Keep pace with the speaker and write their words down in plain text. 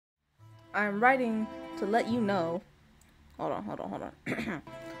I'm writing to let you know. Hold on.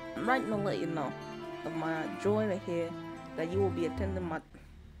 I'm writing to let you know of my joy to hear that you will be attending my.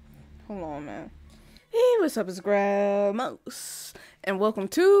 Hold on, man. Hey, what's up? It's Gramos, and welcome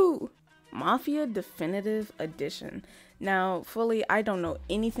to Mafia Definitive Edition. Now, fully, I don't know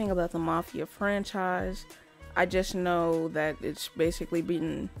anything about the Mafia franchise. I just know that it's basically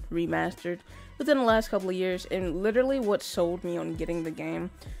been remastered within the last couple of years, and literally what sold me on getting the game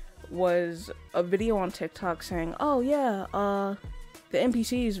was a video on TikTok saying, "Oh yeah, the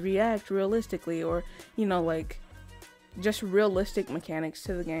NPCs react realistically," or like just realistic mechanics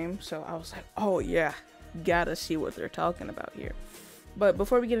to the game. So I was like, "Oh yeah, gotta see what they're talking about here." But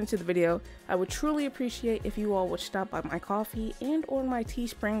before we get into the video, I would truly appreciate if you all would stop by my coffee and or my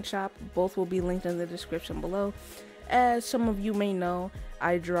Teespring shop. Both will be linked in the description below. As some of you may know,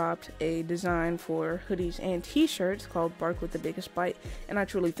 I dropped a design for hoodies and t-shirts called Bark with the Biggest Bite, and I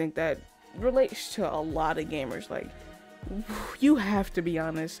truly think that relates to a lot of gamers. Like, you have to be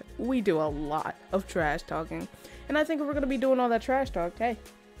honest, we do a lot of trash talking, and I think if we're gonna be doing all that trash talk, hey,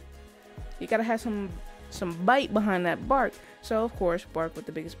 you gotta have some bite behind that bark. So of course, Bark with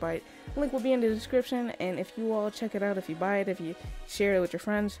the Biggest Bite. Link will be in the description, and if you all check it out, if you buy it, if you share it with your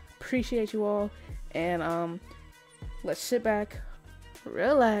friends, appreciate you all. And let's sit back,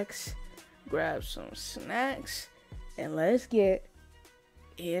 relax, grab some snacks, and let's get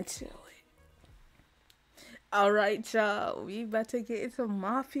into it. Alright, y'all, we about to get into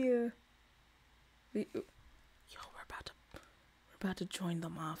Mafia. We're about to join the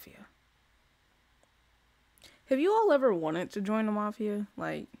Mafia. Have you all ever wanted to join the Mafia?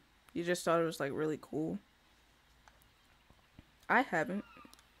 Like, you just thought it was like really cool? I haven't.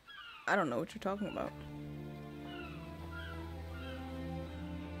 I don't know what you're talking about.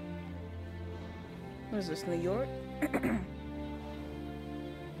 What is this, New York? I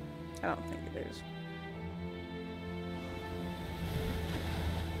don't think it is.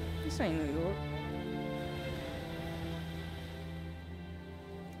 This ain't New York.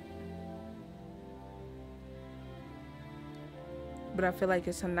 But I feel like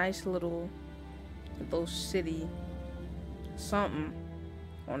it's a nice little city, something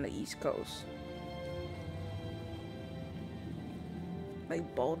on the East Coast.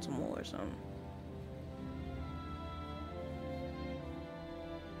 Like Baltimore or something.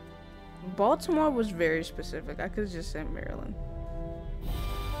 Baltimore was very specific. I could have just said Maryland.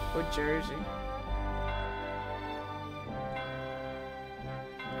 Or Jersey.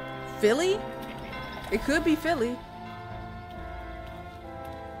 Philly? It could be Philly.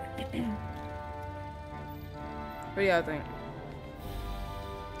 What do y'all think?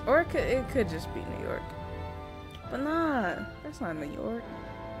 Or it could just be New York. But nah, that's not New York.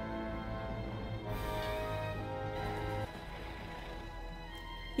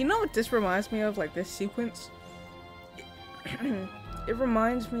 You know what this reminds me of? Like this sequence? It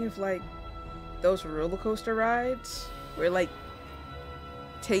reminds me of like those roller coaster rides where it like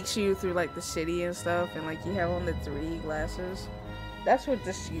takes you through like the city and stuff, and like you have on the 3D glasses. That's what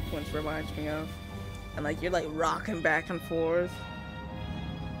this sequence reminds me of. And like you're like rocking back and forth.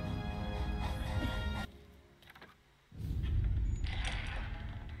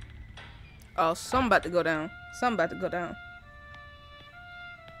 Oh, something about to go down. Something about to go down.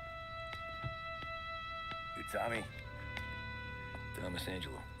 You Tommy? Thomas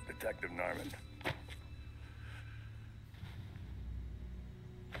Angelo. Detective Norman.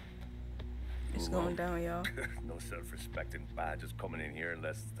 It's going down, y'all. No self-respecting badges coming in here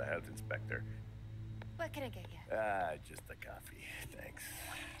unless it's the health inspector. What can I get you? Just a coffee. Thanks.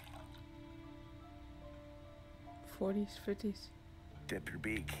 40s, 50s. Dip your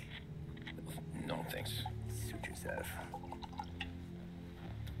beak. No, thanks. Suit yourself.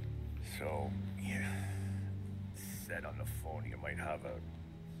 So, you said on the phone you might have a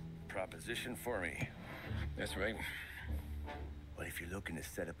proposition for me. That's right. Well, if you're looking to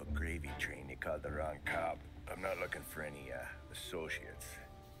set up a gravy train, you called the wrong cop. I'm not looking for any, associates.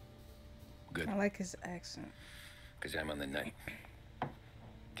 Good. I like his accent. Because I'm on the night.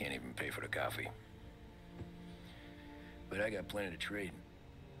 Can't even pay for the coffee. But I got plenty to trade.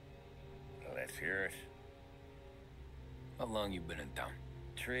 Well, let's hear it. How long you been in town?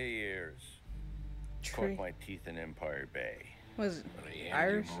 3 years. Cut my teeth in Empire Bay. Was it Well, he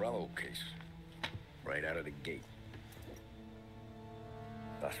Irish? handed you Morello case. Right out of the gate.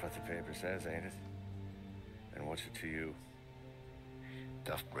 That's what the paper says, ain't it? And what's it to you?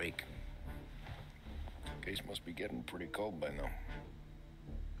 Tough break. Case must be getting pretty cold by now.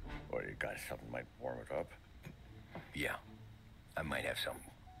 Or you got something might warm it up? Yeah, I might have something.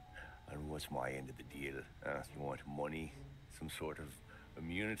 And what's my end of the deal? You want money? Some sort of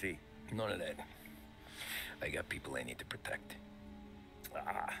immunity? None of that. I got people I need to protect.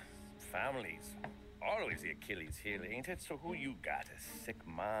 Families. Always the Achilles heel, ain't it? So who you got? A sick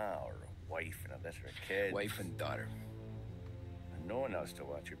ma or a wife and a litter of kids? Wife and daughter. And no one else to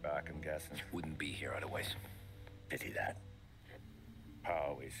watch your back, I'm guessing. Wouldn't be here otherwise. Pity that. Pa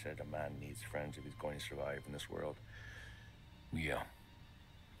always said a man needs friends if he's going to survive in this world. Yeah.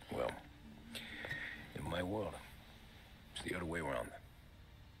 Well, in my world, it's the other way around.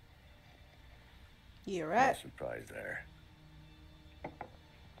 You're No right. surprise there.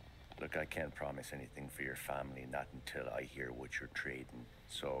 Look, I can't promise anything for your family, not until I hear what you're trading.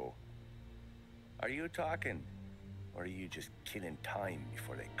 So, are you talking? Or are you just killing time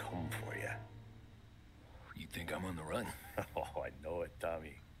before they come for you? You think I'm on the run? Oh, I know it,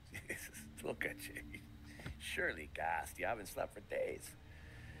 Tommy. Jesus, look at you. Surely gassed. You haven't slept for days.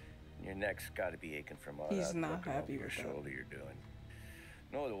 Your neck's got to be aching from all He's that not looking happy over your with that. shoulder you're doing.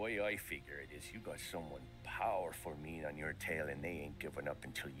 No, the way I figure it is you got someone powerful mean on your tail and they ain't giving up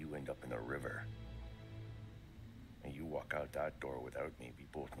until you end up in the river. And you walk out that door without me, we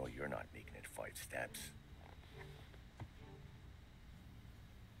both know you're not making it 5 steps.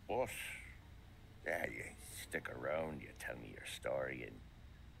 But, yeah, you stick around, you tell me your story, and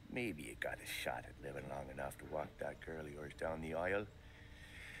maybe you got a shot at living long enough to walk that girl of yours down the aisle.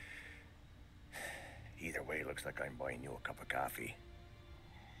 Either way, looks like I'm buying you a cup of coffee.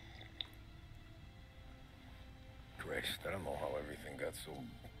 Christ, I don't know how everything got so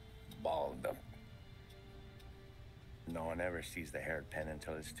balled up. No one ever sees the haired pen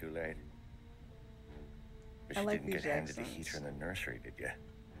until it's too late. But I you like didn't get these handed the accents. heater in the nursery, did you?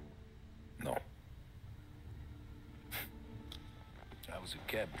 No. I was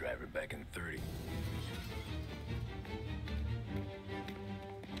a cab driver back in '30.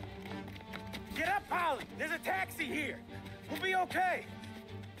 Get up, Polly! There's a taxi here! We'll be okay!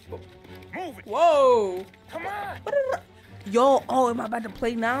 Move it! Whoa! Come on! What is that? Yo, oh, am I about to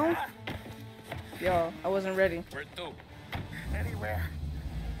play now? Yo, I wasn't ready. Where to? Anywhere.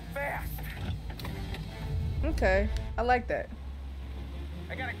 Fast! Okay, I like that.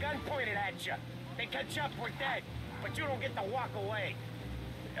 I got a gun pointed at you. They catch up, we're dead. But you don't get to walk away.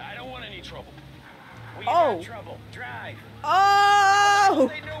 I don't want any trouble. We Oh. got trouble. Drive. Oh!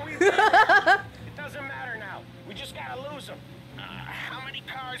 They know we did it. It doesn't matter now. We just gotta lose them. How many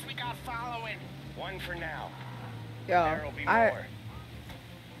cars we got following? One for now. Yo, There'll be more.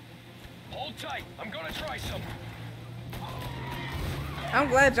 Hold tight. I'm gonna try something. I'm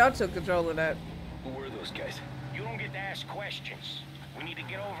glad y'all took control of that. Who were those guys? You don't get to ask questions. We need to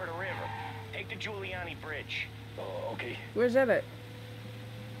get over the river. Take the Giuliani Bridge. Oh, okay. Where's that at?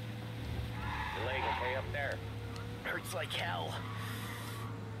 The leg will pay up there. Hurts like hell.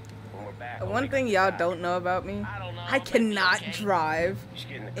 When we're back, One thing y'all don't know about me, I don't know. I cannot drive Just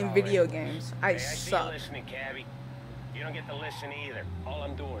get in the in car, video right? games. Hey, I I see suck. you listening, Cabby. You don't get to listen either. All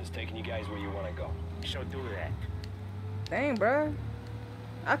I'm doing is taking you guys where you want to go. So do that. Dang, bruh.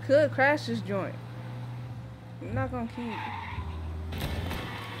 I could crash this joint. I'm not gonna keep.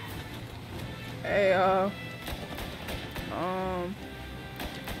 Hey,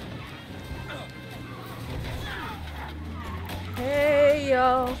 Hey,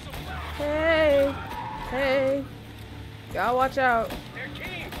 yo. Hey. Hey. Y'all watch out. They're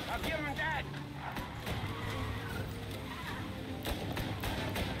keen. I'll give them that.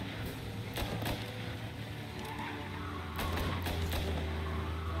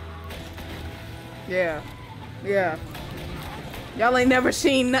 Yeah. Yeah. Y'all ain't never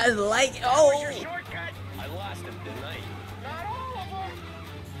seen nothing like Where's oh. your shortcut? I lost him, didn't I? Not all of them.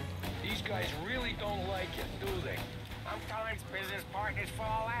 These guys really don't like it, do they? Sometimes business partners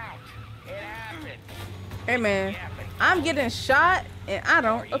fall out. It happens. Hey man, I'm getting shot and I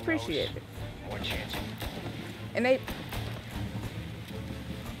don't He appreciate knows. it. More chance. And they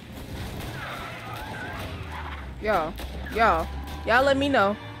y'all let me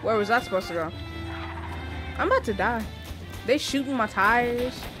know. Where was I supposed to go? I'm about to die. They shooting my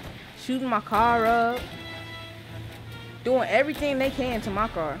tires, shooting my car up, doing everything they can to my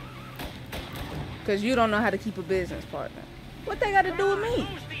car. Cause you don't know how to keep a business partner. What they got to do with me? Lose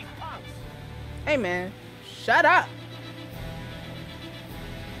these punks. Hey man, shut up.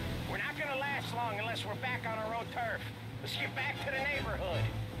 We're not gonna last long unless we're back on our own turf. Let's get back to the neighborhood.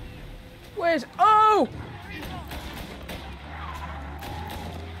 Where's oh?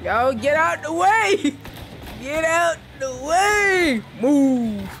 Yo, get out the way! Get out the way!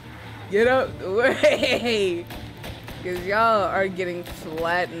 Move! Get out the way! Cause y'all are getting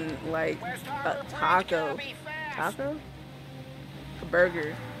flattened like a taco. Taco? A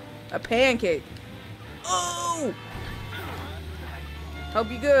burger. A pancake. Oh! Hope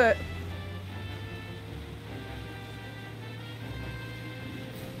you good.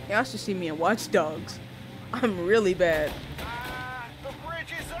 Y'all should see me in Watch Dogs. I'm really bad. The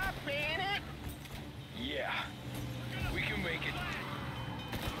bridge is up, ain't it? Yeah, we can make it.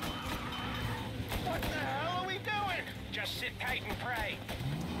 What the hell are we doing? Just sit tight and pray.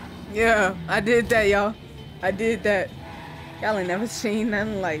 Yeah, I did that, y'all. I did that. Y'all ain't never seen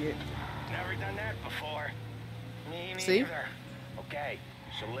nothing like it. Never done that before. Me neither. See? Okay,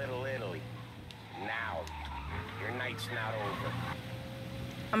 so Little Italy. Now, your night's not over.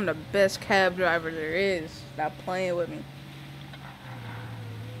 I'm the best cab driver there is. Stop playing with me.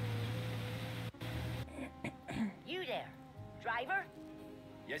 You there, driver?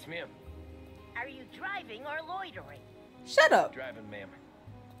 Yes, ma'am. Are you driving or loitering? Shut up. Driving, ma'am.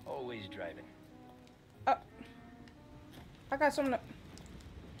 Always driving. I got something.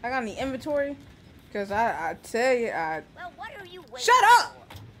 I got any inventory? Cause I tell you, Well, what are you waiting Shut up!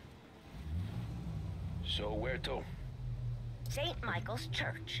 for? So where to? St. Michael's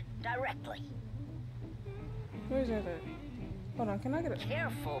Church, directly. Where's that at? Hold on, can I get a...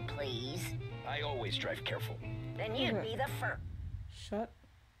 Careful, please. I always drive careful. Then you'd be the first. Shut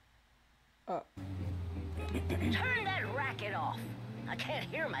up. Turn that racket off. I can't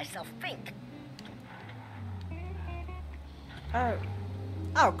hear myself think.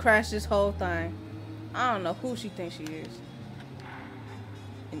 I'll crash this whole thing. I don't know who she thinks she is.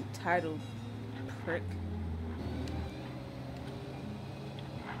 Entitled prick.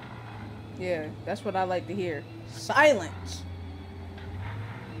 Yeah, that's what I like to hear. Silence.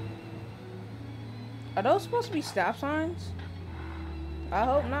 Are those supposed to be stop signs? I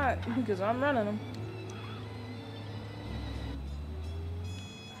hope not, because I'm running them.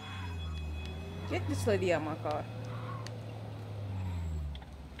 Get this lady out of my car.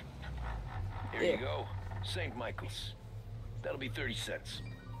 Here you go. St. Michael's. That'll be 30 cents.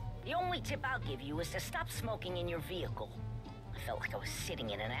 The only tip I'll give you is to stop smoking in your vehicle. I felt like I was sitting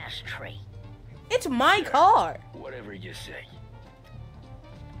in an ashtray. It's my car. Whatever you say.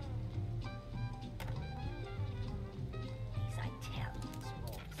 These Italians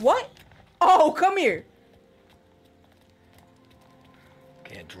roll. What? Oh, come here.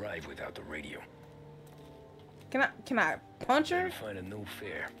 Can't drive without the radio. Can I punch her? Gotta find a new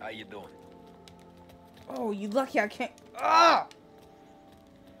fare. How you doing? Oh, you lucky I can't. Ah!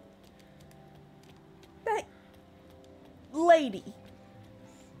 That lady.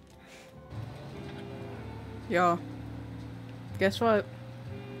 Yo, guess what?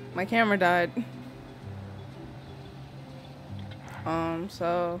 My camera died.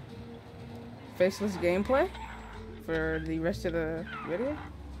 So faceless gameplay for the rest of the video.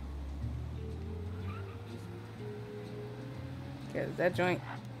 Cause that joint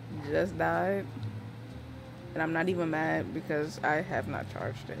just died. And I'm not even mad because I have not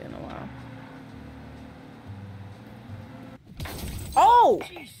charged it in a while. Oh!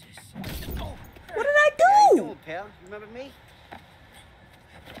 Jesus. What did I How you do? doing, pal? You remember me?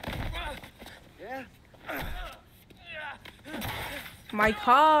 Yeah? My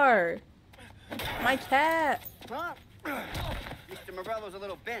car. My cat. Huh? Mr. Morello's a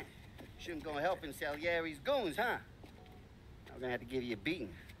little bent. Shouldn't go helping Salieri's goons, huh? I'm gonna have to give you a beating.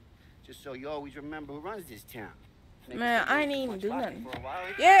 Just so you always remember who runs this town. Maybe Man, I ain't too even much do vodka nothing. for a while,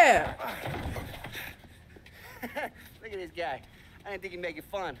 eh? Yeah. Look at this guy. I didn't think he'd make it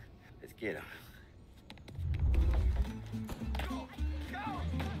fun. Let's get him.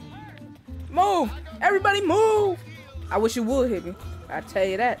 Move. Everybody move. I wish you would hit me. I tell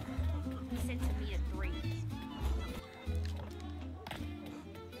you that. He said to me at 3.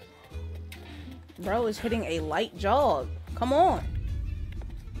 Bro is hitting a light jog. Come on.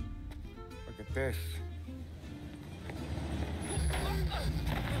 Look at this.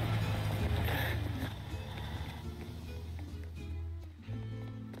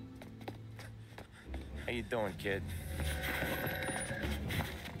 How you doing, kid?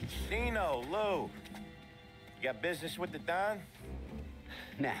 Dino, Lou. You got business with the Don?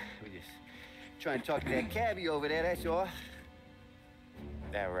 Nah, we just trying to talk to that cabbie over there, that's all.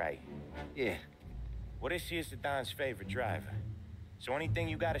 That right. Yeah. Well, this here's the Don's favorite driver. So anything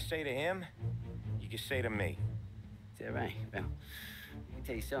you gotta say to him, you can say to me. Is that right? Well, I can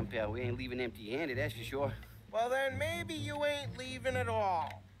tell you something, pal. We ain't leaving empty-handed, that's for sure. Well, then maybe you ain't leaving at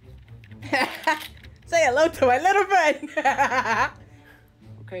all. Say hello to my little friend.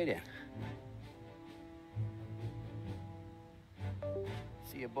 Okay, then.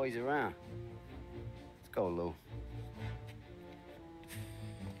 See your boys around. Let's go, Lou.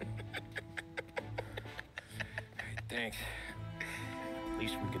 Thanks.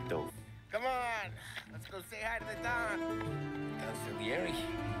 Least we could do. Come on, let's go say hi to the Don. Don Salieri?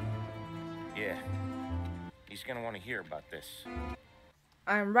 Yeah. He's gonna want to hear about this.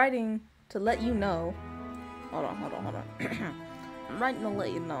 I'm writing to let you know. Hold on. I'm writing to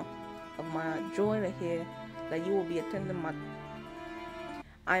let you know of my joy to hear that you will be attending my.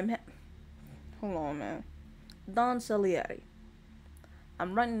 Hold on, man. Don Salieri.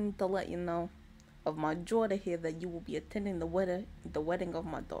 I'm writing to let you know of my joy to hear that you will be attending the wedding of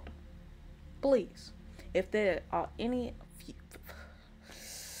my daughter. Please, if there are any.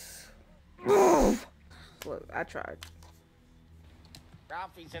 Look, I tried.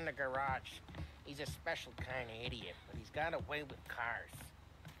 Ralphie's in the garage. He's a special kind of idiot, but he's got a way with cars.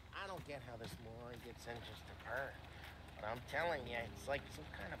 I don't get how this moron gets in just a her. But I'm telling you, it's like some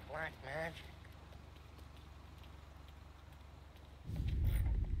kind of black magic.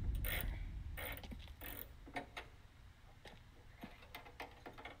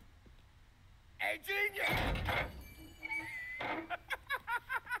 Hey, genius!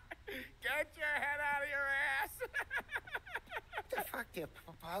 Get your head out of your ass! What the fuck there,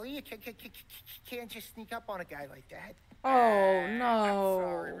 Polly? You can't just sneak up on a guy like that. Oh no.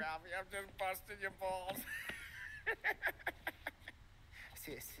 Sorry, Ralphie, I'm just busting your balls.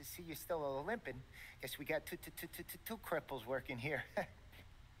 See, you're still limping. Guess we got two cripples working here.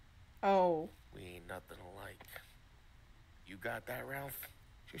 Oh. We ain't nothing alike. You got that, Ralph?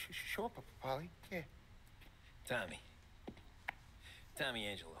 Sure, Polly. Yeah. Tommy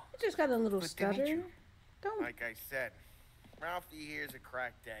Angelo. You just got a little Good to meet stutter. you. Don't Like I said, Ralphie here's a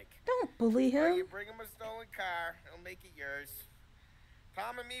cracked egg. bully Well, him. you bring him a stolen car, he'll make it yours.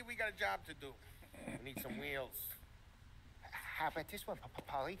 Tom and me, we got a job to do. We need some wheels. How about this one,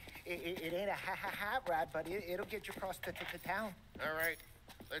 Polly? It ain't a hot rod, but it'll get you across to town. All right,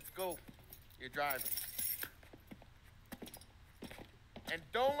 let's go. You're driving. And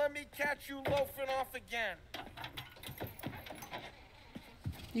don't let me catch you loafing off again.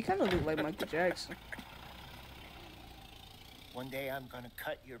 You kind of look like Michael Jackson. One day I'm gonna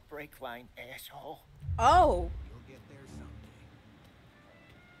cut your brake line, asshole. Oh. You'll get there someday.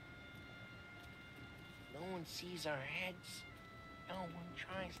 No one sees our heads. No one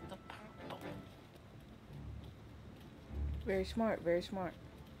tries to pop them. Very smart. Very smart.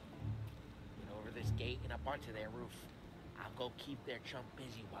 Get over this gate and up onto their roof. I'll go keep their chump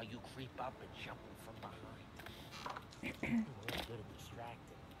busy while you creep up and jump them from behind. We're good at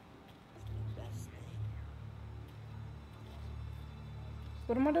distracting. It's the best thing.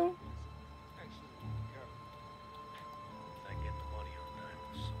 What am I doing? I get the money on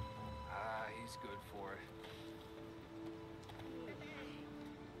diamonds. He's good for it.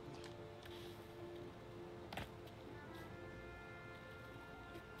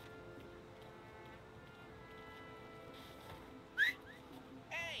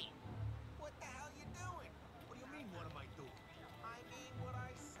 Hey! What the hell you doing? What do you mean, what am I doing? I mean what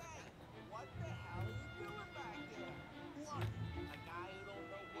I say. What the hell are you doing back there? What? A guy who don't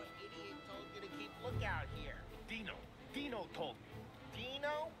know what idiot told you to keep lookout here. Dino told me.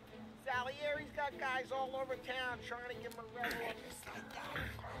 Dino? Salieri's got guys all over town trying to give him a red one.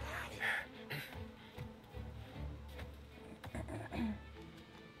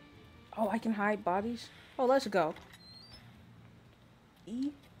 Oh, I can hide bodies. Oh, let's go.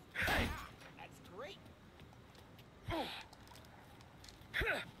 E. That's great. No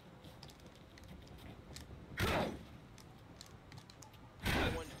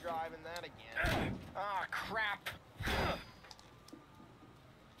one's driving that again. Ah, crap.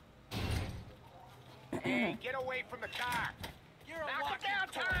 Hey, get away from the car. You're a knock it down,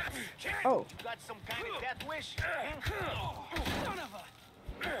 Tom. Oh. You got some kind of death wish? Son of a...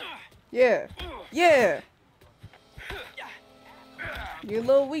 Yeah. Yeah. You're a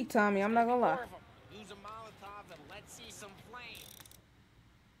little weak, Tommy. I'm not gonna lie. Use a Molotov and let's see some flames.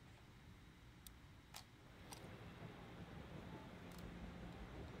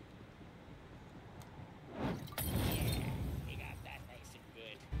 You got that nice and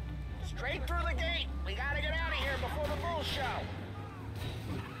good. Straight through the gate. We gotta get out of here before the bull show.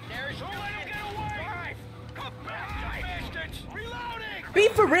 There's no let him get away. Come back, bastards! Reloading! Be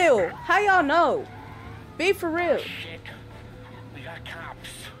for real. How y'all know? Be for real. Shit. We got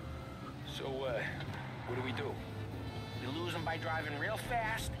cops. So, what do we do? We lose them by driving real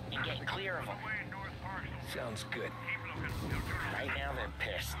fast and getting clear of them. Sounds good. Right now they're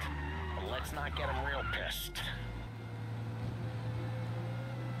pissed. But let's not get them real pissed.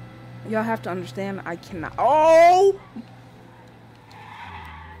 Y'all have to understand, I cannot. Oh!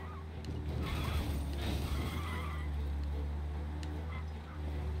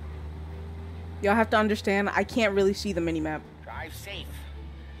 Y'all have to understand, I can't really see the minimap. Drive safe.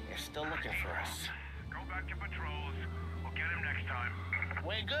 They're still looking for us. Go back to patrols. We'll get him next time.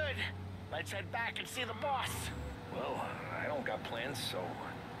 We're good. Let's head back and see the boss. Well, I don't got plans, so...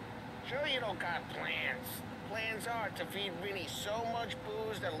 Sure you don't got plans. Plans are to feed Vinny so much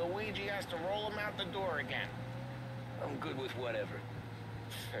booze that Luigi has to roll him out the door again. I'm good with whatever.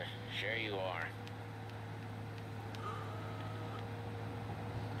 Sure you are.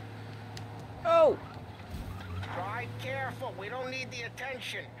 Oh! Ride careful. We don't need the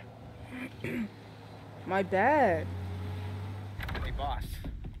attention. My bad. Hey, boss.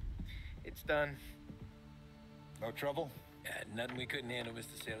 It's done. No trouble? Nothing we couldn't handle,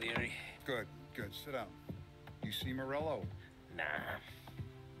 Mr. Salieri. Good, good. Sit down. You see Morello? Nah.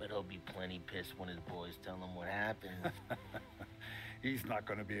 But he'll be plenty pissed when his boys tell him what happened. He's not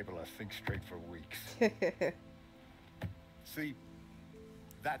going to be able to think straight for weeks. See,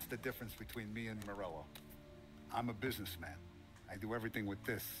 that's the difference between me and Morello. I'm a businessman. I do everything with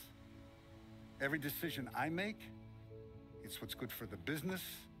this. Every decision I make, it's what's good for the business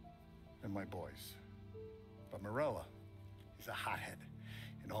and my boys. But Morello, he's a hothead.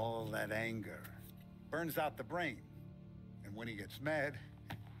 And all that anger burns out the brain. And when he gets mad,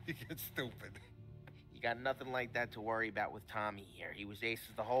 he gets stupid. You got nothing like that to worry about with Tommy here. He was aces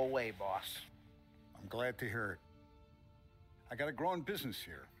the whole way, boss. I'm glad to hear it. I got a growing business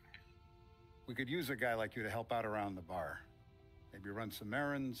here. We could use a guy like you to help out around the bar. Maybe run some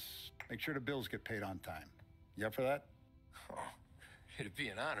errands, make sure the bills get paid on time. You up for that? Oh, it'd be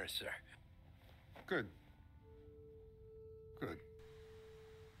an honor, sir. Good. Good.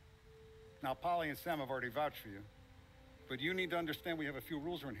 Now, Polly and Sam have already vouched for you. But you need to understand we have a few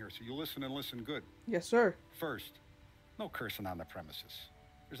rules around here, so you listen and listen good. Yes, sir. First, no cursing on the premises.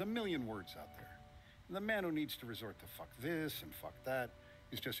 There's a million words out there. And the man who needs to resort to fuck this and fuck that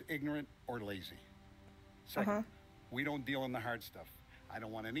is just ignorant or lazy. Second, we don't deal in the hard stuff. I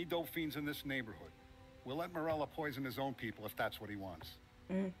don't want any dope fiends in this neighborhood. We'll let Morello poison his own people if that's what he wants.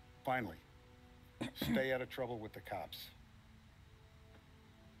 Finally, stay out of trouble with the cops.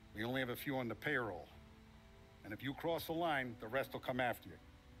 We only have a few on the payroll. And if you cross the line, the rest will come after you.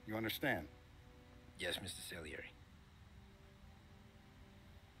 You understand? Yes, Mr. Salieri.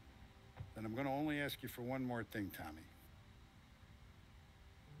 Then I'm going to only ask you for one more thing, Tommy.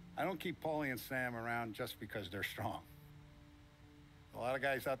 I don't keep Paulie and Sam around just because they're strong. A lot of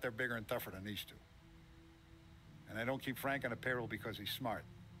guys out there bigger and tougher than these two. And I don't keep Frank on a payroll because he's smart.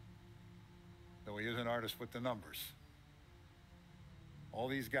 Though he is an artist with the numbers. All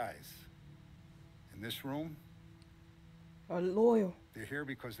these guys in this room Are loyal. they're here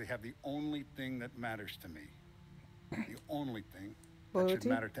because they have the only thing that matters to me. The only thing that Loyalty? should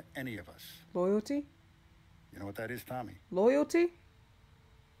matter to any of us. Loyalty? You know what that is, Tommy? Loyalty?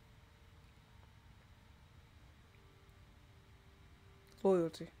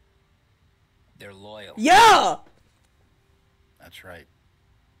 Loyalty. They're loyal. Yeah! That's right.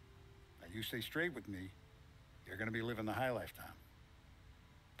 Now you stay straight with me, you're gonna be living the high lifetime.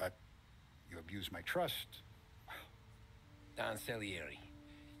 But you abuse my trust. Don Salieri,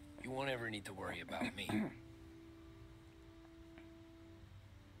 you won't ever need to worry about me.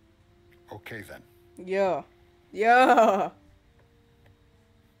 Okay then. Yeah. Yeah.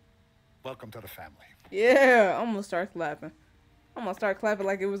 Welcome to the family. Yeah. I'm gonna start clapping. I'm gonna start clapping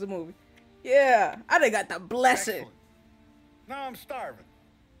like it was a movie. Yeah. I done got the blessing. Excellent. Now I'm starving.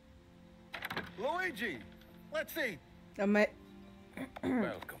 Luigi, let's eat.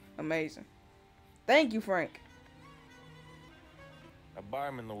 Welcome. Amazing. Thank you, Frank. A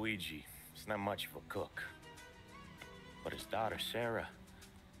barman Luigi is not much of a cook. But his daughter Sarah,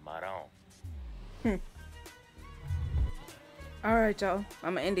 Maron. Alright, y'all.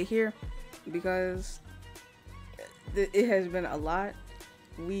 I'm gonna end it here because it has been a lot.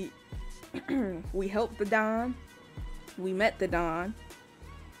 We helped the Don. We met the Don.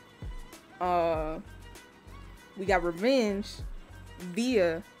 We got revenge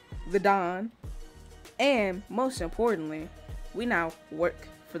via the Don. And most importantly, we now work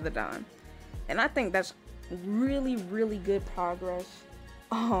for the Don. And I think that's really, really good progress.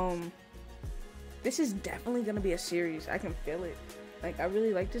 This is definitely gonna be a series. I can feel it. Like, I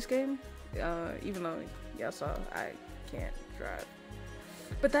really like this game. Even though y'all saw I can't drive.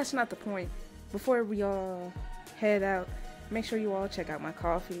 But that's not the point. Before we all head out, make sure you all check out my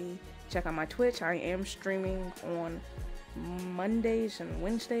coffee. Check out my Twitch. I am streaming on Mondays and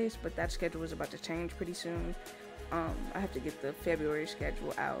Wednesdays, but that schedule is about to change pretty soon. I have to get the February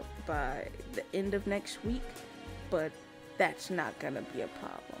schedule out by the end of next week, but that's not gonna be a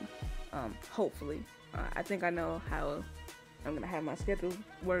problem. Hopefully. I think I know how I'm gonna have my schedule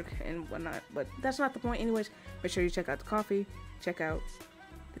work and whatnot, but that's not the point anyways. Make sure you check out the coffee, check out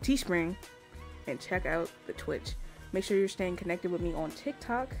the Teespring, and check out the Twitch. Make sure you're staying connected with me on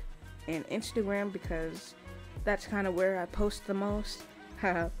TikTok and Instagram because that's kind of where I post the most.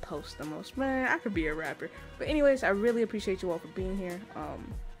 Post the most, man. I could be a rapper. But anyways, I really appreciate you all for being here.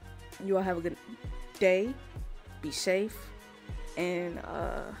 You all have a good day. Be safe. And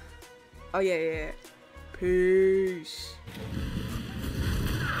oh yeah. Peace.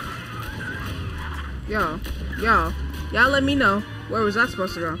 Y'all let me know. Where was I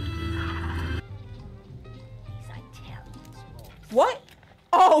supposed to go? What?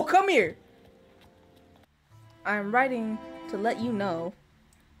 Oh, come here. I'm writing to let you know.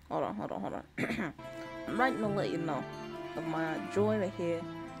 Hold on. I'm writing to let you know of my joy to hear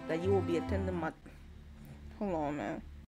that you will be attending my. Hold on, man.